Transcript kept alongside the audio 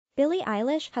Billie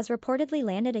Eilish has reportedly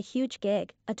landed a huge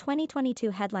gig, a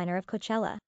 2022 headliner of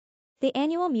Coachella. The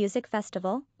annual music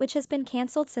festival, which has been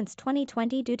cancelled since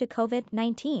 2020 due to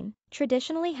COVID-19,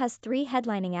 traditionally has 3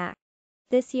 headlining acts.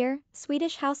 This year,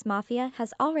 Swedish House Mafia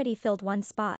has already filled one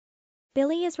spot.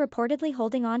 Billie is reportedly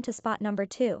holding on to spot number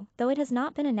 2, though it has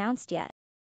not been announced yet.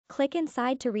 Click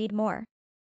inside to read more.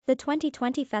 The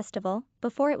 2020 festival,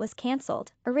 before it was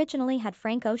cancelled, originally had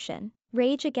Frank Ocean,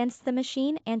 Rage Against the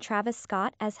Machine and Travis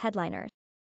Scott as headliners.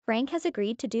 Frank has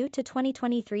agreed to do to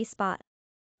 2023 spot.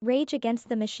 Rage Against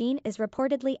the Machine is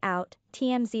reportedly out,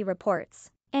 TMZ reports,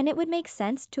 and it would make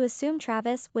sense to assume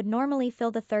Travis would normally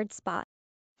fill the 3rd spot.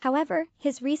 However,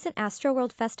 his recent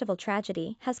Astroworld Festival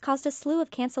tragedy has caused a slew of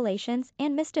cancellations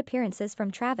and missed appearances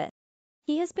from Travis.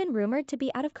 He has been rumored to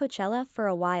be out of Coachella for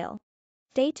a while.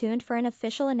 Stay tuned for an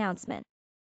official announcement.